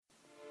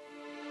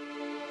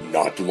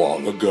Not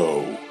long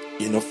ago,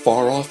 in a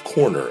far-off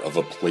corner of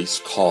a place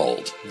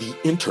called the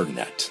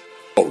Internet,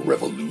 a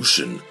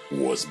revolution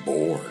was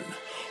born.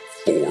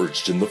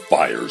 Forged in the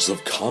fires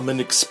of common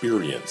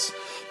experience,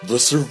 the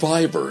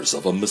survivors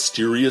of a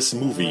mysterious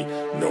movie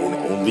known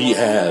only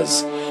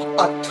as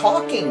A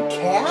Talking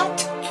Cat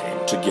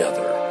came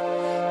together.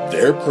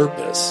 Their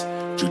purpose,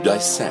 to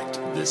dissect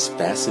this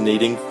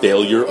fascinating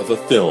failure of a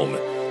film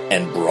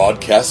and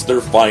broadcast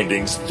their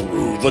findings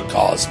through the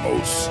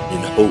cosmos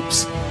in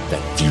hopes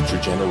that future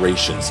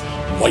generations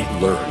might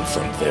learn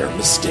from their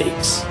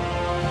mistakes.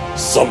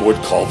 Some would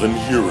call them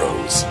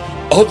heroes,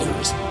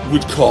 others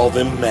would call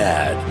them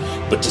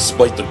mad, but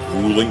despite the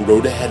grueling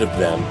road ahead of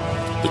them,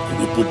 the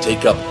group would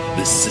take up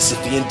this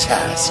Sisyphean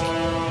task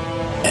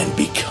and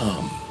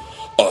become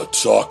a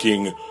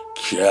talking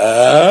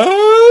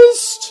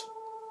cast?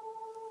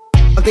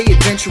 Are they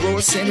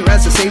adventurers, sinner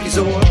as a savior's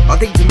or are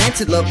they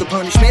demented, love the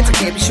punishment? I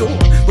can't be sure.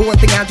 But one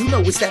thing I do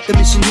know is that the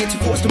mission here to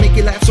force to make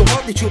you laugh so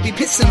hard that you'll be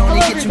pissing on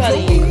your kitchen floor.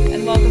 Hello everybody,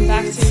 and welcome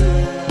back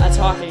to A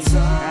Talking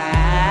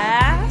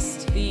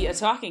Cast, the A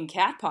Talking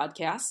Cat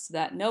podcast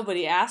that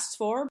nobody asked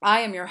for. I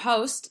am your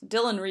host,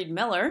 Dylan Reed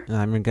Miller. And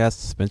I'm your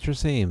guest, Spencer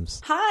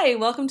Seams. Hi,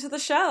 welcome to the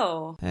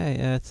show. Hey,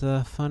 it's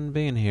fun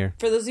being here.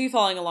 For those of you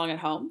following along at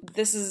home,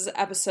 this is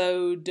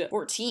episode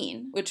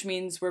 14, which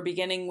means we're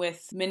beginning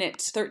with minute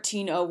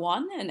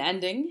 13:01 and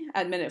ending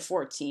at minute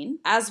 14.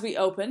 As we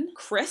open,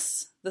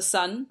 Chris, the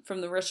son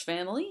from the rich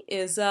family,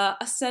 is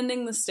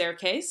ascending the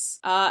staircase,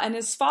 and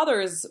his father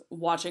is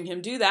watching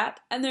him do that,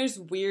 and there's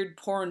weird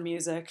porn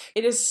music.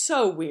 It is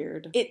so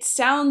weird. It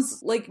sounds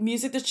like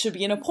music that should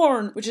be in a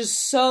porn, which is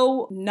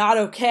so not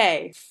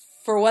okay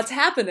for what's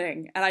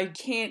happening, and I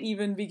can't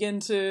even begin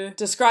to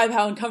describe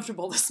how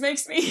uncomfortable this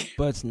makes me.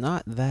 But it's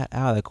not that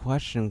out of the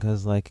question,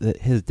 because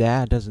his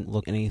dad doesn't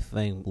look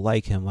anything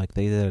like him. Like,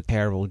 they did a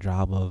terrible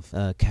job of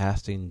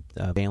casting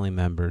family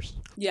members.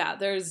 Yeah,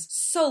 there's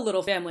so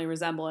little family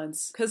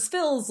resemblance, because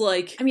Phil's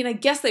like, I mean, I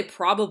guess they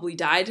probably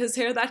dyed his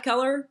hair that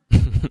color,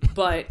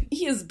 but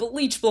he is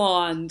bleach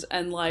blonde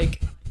and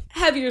like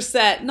heavier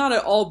set, not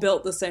at all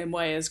built the same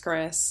way as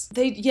Chris.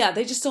 They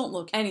just don't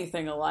look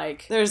anything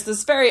alike. There's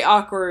this very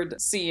awkward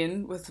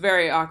scene with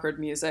very awkward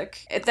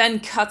music. It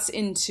then cuts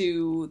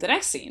into the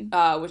next scene,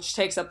 which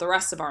takes up the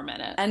rest of our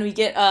minute. And we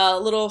get a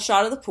little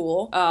shot of the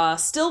pool,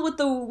 still with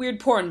the weird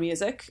porn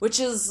music,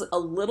 which is a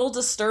little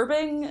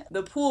disturbing.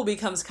 The pool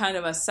becomes kind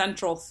of a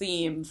central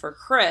theme for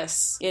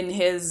Chris in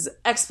his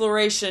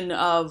exploration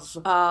of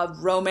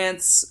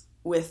romance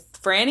with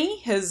Franny,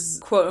 his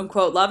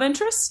quote-unquote love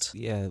interest.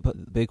 Yeah,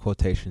 but big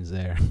quotations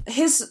there.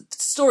 His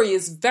story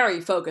is very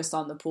focused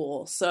on the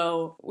pool,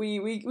 so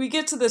we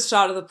get to this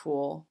shot of the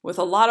pool with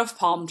a lot of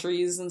palm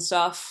trees and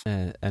stuff.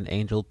 An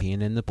angel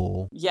peeing in the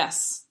pool.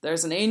 Yes,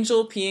 there's an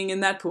angel peeing in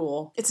that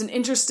pool. It's an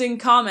interesting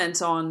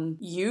comment on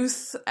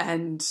youth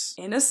and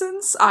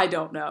innocence. I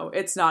don't know.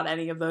 It's not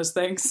any of those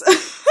things.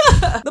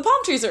 The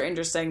palm trees are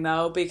interesting,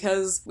 though,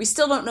 because we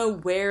still don't know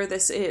where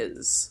this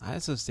is. I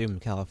just assume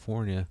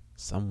California.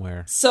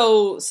 Somewhere.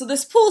 So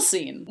this pool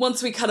scene,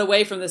 once we cut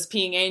away from this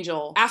peeing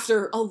angel,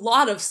 after a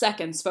lot of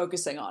seconds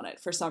focusing on it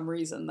for some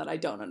reason that I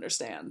don't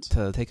understand.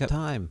 To take up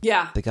time.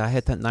 Yeah. The guy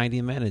hit that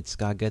 90 minutes,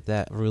 gotta get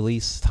that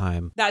release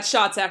time. That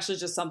shot's actually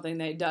just something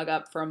they dug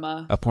up from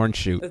a porn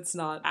shoot. It's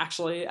not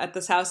actually at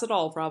this house at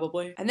all,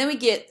 probably. And then we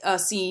get a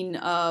scene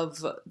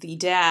of the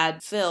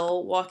dad,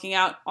 Phil, walking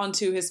out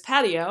onto his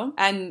patio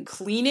and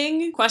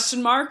cleaning,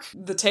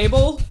 the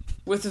table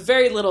with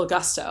very little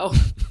gusto.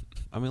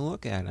 I mean,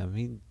 look at him.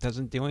 He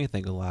doesn't do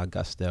anything with a lot of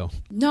gusto.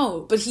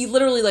 No, but he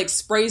literally,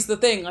 sprays the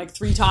thing,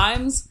 3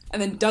 times,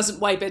 and then doesn't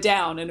wipe it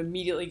down, and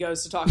immediately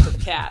goes to talk to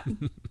the cat.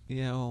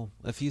 Well,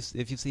 if you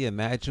see a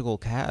magical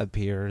cat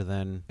appear,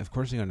 then of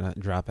course you're gonna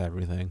drop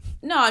everything.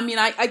 No, I mean,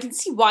 I can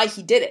see why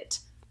he did it.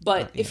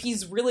 But if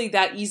he's really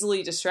that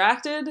easily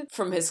distracted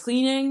from his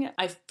cleaning,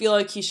 I feel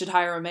like he should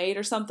hire a maid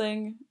or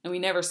something. And we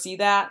never see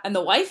that. And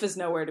the wife is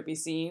nowhere to be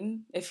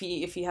seen. If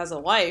he has a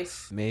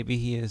wife, maybe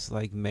he has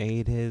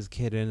made his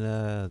kid in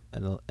a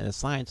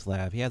science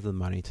lab. He has the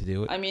money to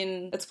do it. I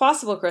mean, it's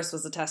possible Chris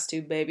was a test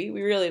tube baby.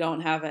 We really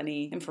don't have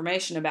any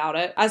information about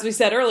it. As we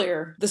said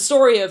earlier, the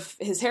story of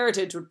his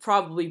heritage would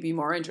probably be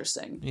more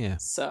interesting. Yeah.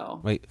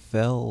 So wait,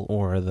 Phil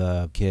or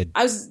the kid?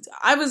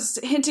 I was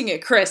hinting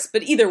at Chris,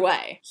 but either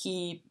way,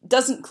 he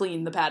doesn't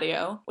clean the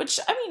patio, which,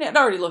 I mean, it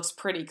already looks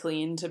pretty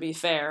clean, to be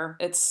fair.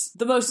 It's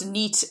the most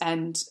neat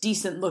and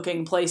decent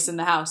looking place in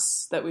the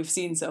house that we've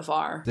seen so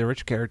far. The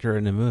rich character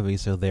in the movie,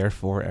 so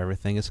therefore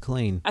everything is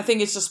clean. I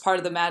think it's just part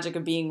of the magic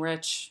of being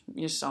rich.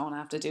 You just don't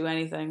have to do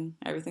anything.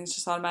 Everything's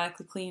just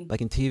automatically clean. Like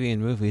in TV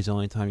and movies, the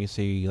only time you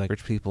see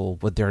rich people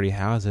with dirty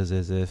houses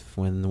is if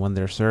when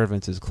their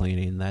servants is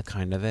cleaning, that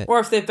kind of it. Or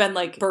if they've been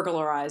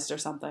burglarized or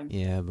something.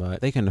 Yeah,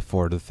 but they can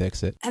afford to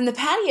fix it. And the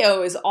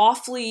patio is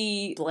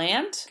awfully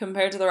bland. bland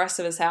compared to the rest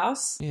of his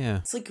house. Yeah.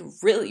 It's like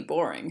really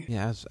boring.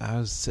 Yeah, I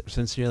was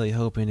sincerely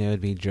hoping it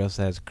would be just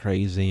as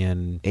crazy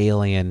and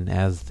alien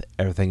as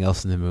everything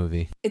else in the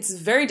movie. It's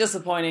very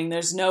disappointing.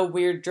 There's no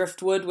weird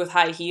driftwood with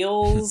high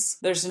heels.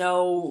 There's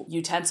no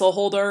utensil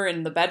holder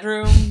in the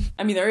bedroom.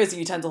 I mean, there is a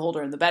utensil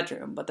holder in the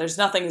bedroom, but there's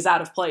nothing is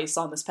out of place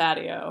on this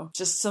patio.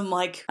 Just some,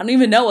 like, I don't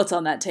even know what's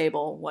on that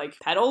table. Like,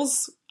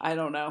 petals? I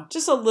don't know.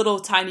 Just a little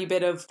tiny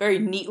bit of very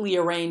neatly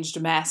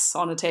arranged mess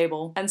on a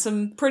table and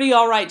some pretty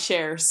alright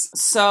chairs.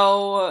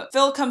 So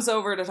Phil comes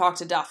over to talk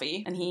to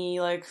Duffy and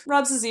he like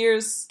rubs his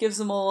ears, gives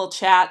him a little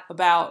chat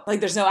about like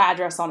there's no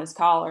address on his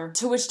collar.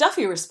 To which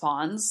Duffy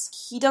responds,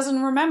 he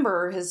doesn't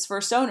remember his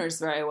first owners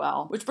very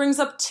well, which brings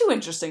up two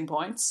interesting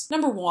points.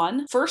 Number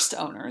one, first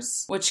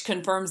owners, which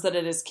confirms that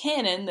it is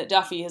canon that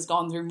Duffy has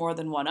gone through more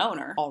than one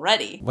owner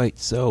already. Wait,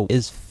 so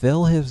is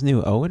Phil his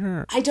new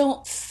owner? I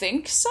don't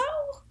think so.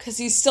 Because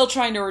he's still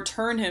trying to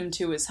return him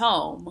to his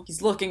home.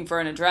 He's looking for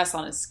an address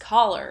on his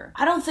collar.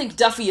 I don't think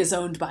Duffy is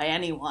owned by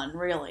anyone,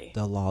 really.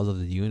 The laws of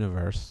the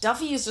universe.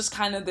 Duffy is just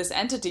kind of this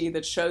entity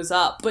that shows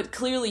up, but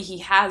clearly he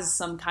has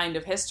some kind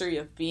of history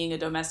of being a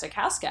domestic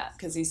house cat,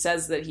 because he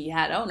says that he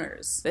had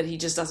owners that he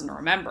just doesn't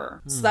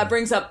remember. So that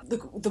brings up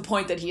the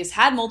point that he has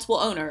had multiple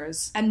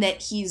owners, and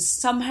that he's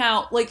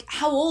somehow, like,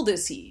 how old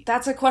is he?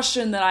 That's a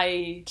question that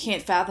I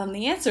can't fathom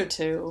the answer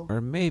to.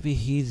 Or maybe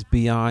he's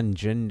beyond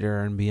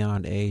gender and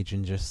beyond age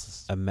and just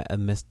a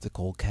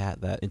mystical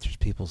cat that enters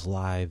people's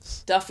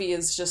lives. Duffy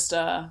is just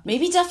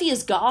maybe Duffy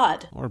is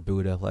God. Or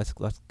Buddha. Let's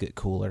get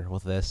cooler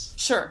with this.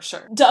 Sure.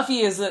 Duffy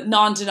is a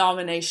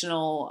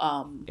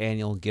non-denominational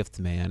annual gift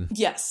man.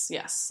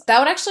 Yes. That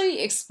would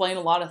actually explain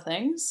a lot of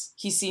things.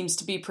 He seems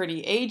to be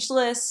pretty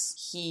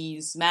ageless.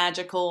 He's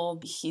magical.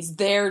 He's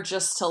there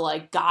just to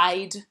like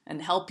guide and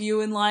help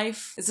you in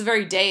life. It's a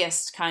very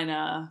deist kind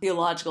of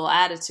theological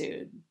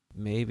attitude.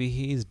 Maybe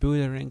he's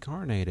Buddha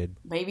reincarnated.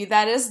 Maybe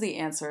that is the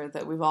answer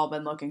that we've all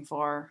been looking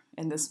for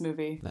in this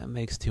movie. That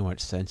makes too much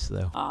sense,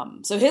 though.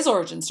 So his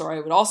origin story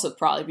would also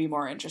probably be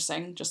more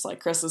interesting, just like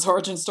Chris's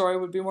origin story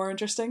would be more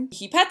interesting.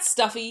 He pets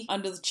Duffy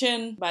under the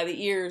chin, by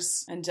the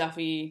ears, and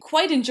Duffy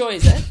quite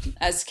enjoys it,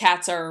 as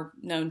cats are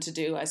known to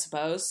do, I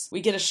suppose.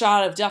 We get a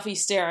shot of Duffy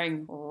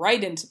staring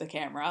right into the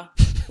camera,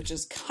 which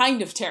is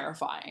kind of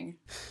terrifying.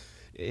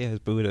 Yeah,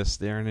 Buddha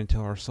staring into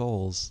our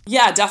souls.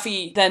 Yeah,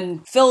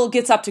 then Phil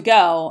gets up to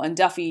go, and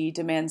Duffy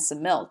demands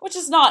some milk, which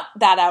is not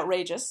that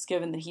outrageous,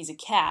 given that he's a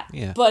cat.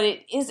 Yeah. But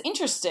it is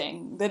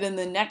interesting that in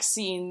the next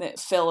scene that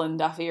Phil and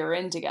Duffy are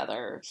in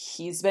together,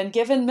 he's been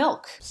given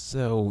milk.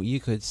 So you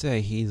could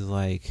say he's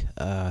like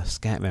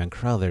Scatman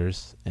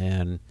Crothers,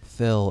 and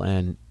Phil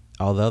and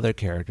all the other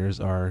characters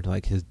are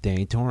like his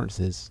Danny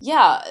Torrances.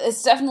 Yeah,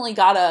 it's definitely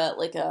got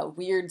a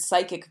weird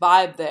psychic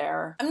vibe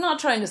there. I'm not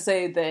trying to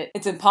say that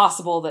it's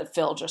impossible that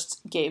Phil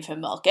just gave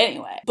him milk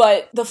anyway,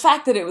 but the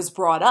fact that it was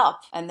brought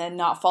up and then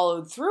not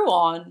followed through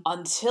on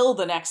until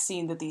the next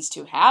scene that these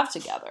two have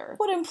together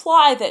would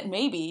imply that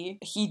maybe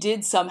he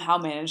did somehow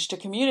manage to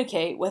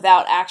communicate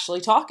without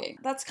actually talking.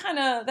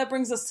 That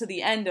brings us to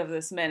the end of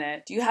this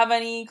minute. Do you have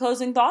any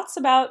closing thoughts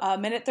about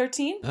minute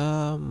 13?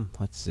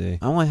 Let's see.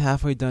 I'm only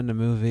halfway done the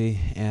movie,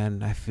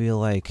 and I feel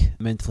like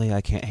mentally I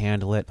can't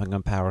handle it. I'm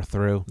gonna power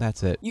through.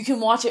 That's it. You can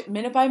watch it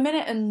minute by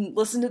minute and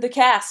listen to the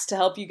cast to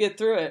help you get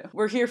through it.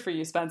 We're here for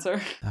you,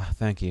 Spencer.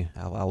 Thank you.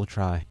 I will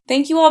try.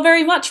 Thank you all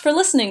very much for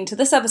listening to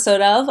this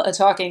episode of A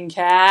Talking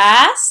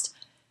Cast.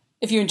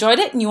 If you enjoyed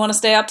it and you want to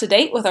stay up to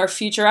date with our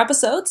future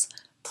episodes,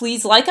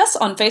 please like us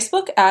on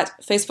Facebook at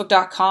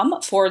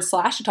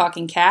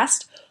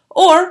facebook.com/ATalkingCast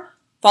or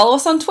follow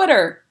us on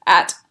Twitter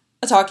at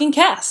A Talking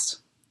Cast.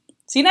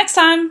 See you next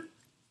time.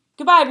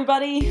 Goodbye,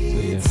 everybody.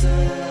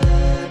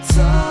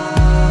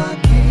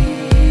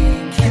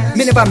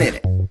 Minute by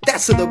minute,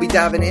 that's what they'll be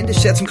diving in to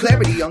shed some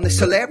clarity on this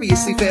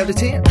hilariously failed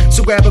attempt.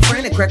 So grab a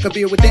friend and crack a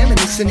beer with them and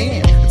listen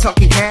in. The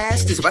Talking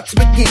Cast is about to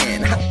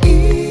begin.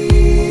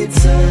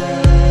 It's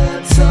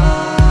a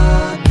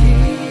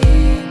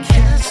Talking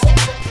Cast.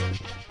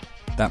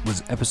 That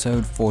was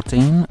episode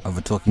 14 of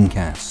A Talking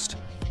Cast.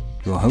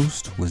 Your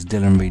host was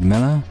Dylan Reed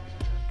Miller,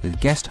 with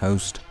guest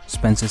host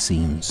Spencer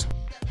Seams.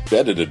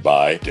 Edited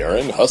by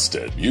Darren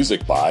Husted.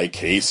 Music by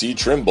Casey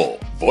Trimble.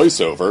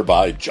 Voiceover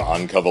by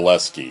John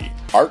Kovaleski.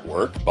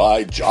 Artwork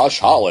by Josh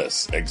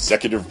Hollis.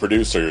 Executive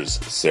producers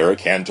Sarah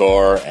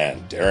Cantor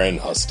and Darren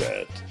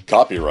Husted.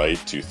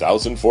 Copyright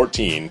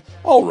 2014.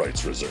 All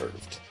rights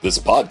reserved. This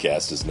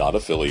podcast is not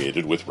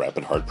affiliated with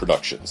Rapid Heart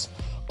Productions.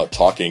 A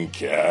Talking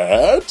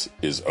Cat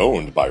is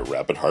owned by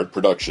Rapid Heart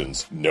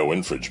Productions. No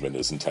infringement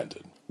is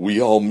intended.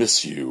 We all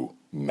miss you,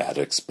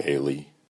 Maddox Bailey.